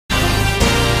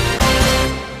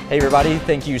Hey everybody,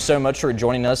 thank you so much for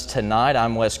joining us tonight.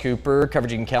 I'm Wes Cooper.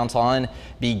 Coverage you can count on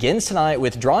begins tonight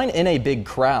with drawing in a big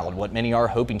crowd, what many are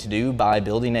hoping to do by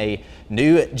building a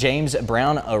new James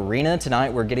Brown Arena.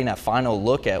 Tonight we're getting a final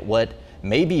look at what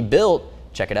may be built.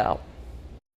 Check it out.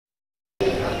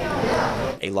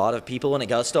 A lot of people in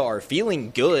Augusta are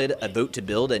feeling good. A vote to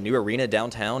build a new arena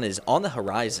downtown is on the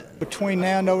horizon. Between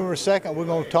now and November 2nd, we're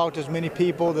going to talk to as many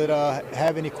people that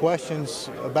have any questions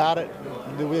about it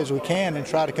as we can and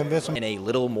try to convince them. In a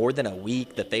little more than a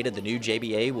week, the fate of the new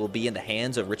JBA will be in the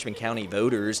hands of Richmond County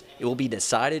voters. It will be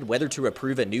decided whether to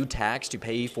approve a new tax to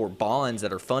pay for bonds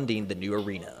that are funding the new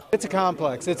arena. It's a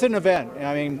complex. It's an event.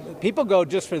 I mean, people go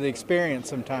just for the experience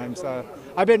sometimes.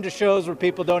 I've been to shows where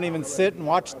people don't even sit and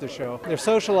watch the show. They're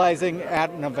socializing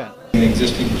at an event.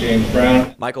 Existing James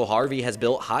Brown. Michael Harvey has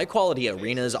built high-quality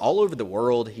arenas all over the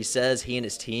world. He says he and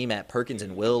his team at Perkins &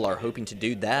 Will are hoping to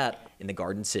do that in the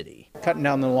Garden City. Cutting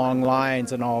down the long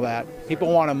lines and all that.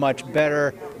 People want a much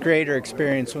better, greater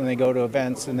experience when they go to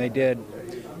events than they did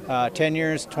 10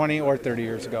 years, 20, or 30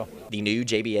 years ago. The new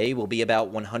JBA will be about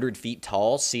 100 feet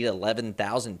tall, seat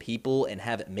 11,000 people, and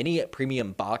have many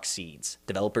premium box seats.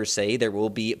 Developers say there will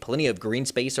be plenty of green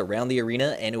space around the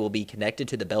arena and it will be connected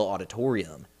to the Bell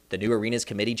Auditorium. The new arena's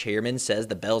committee chairman says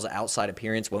the Bell's outside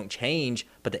appearance won't change,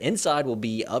 but the inside will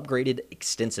be upgraded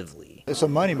extensively. It's a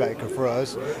moneymaker for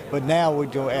us, but now we're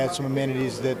going to add some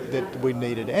amenities that we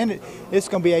needed. And it's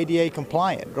going to be ADA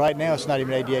compliant. Right now it's not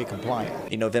even ADA compliant.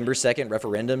 The November 2nd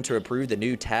referendum to approve the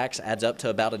new tax adds up to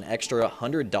about an extra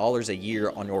 $100 a year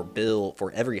on your bill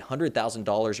for every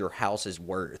 $100,000 your house is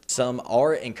worth. Some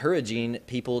are encouraging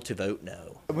people to vote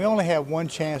no. We only have one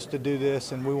chance to do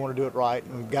this, and we want to do it right,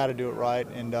 and we've got to do it right,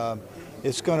 and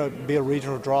it's going to be a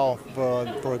regional draw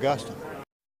for Augusta.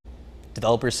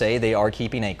 Developers say they are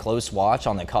keeping a close watch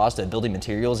on the cost of building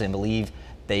materials and believe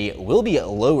they will be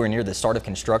lower near the start of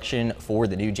construction for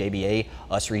the new JBA.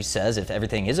 Usry says if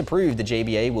everything is approved, the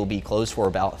JBA will be closed for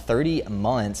about 30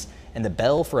 months and the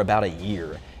Bell for about a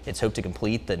year. It's hoped to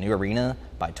complete the new arena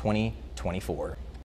by 2024.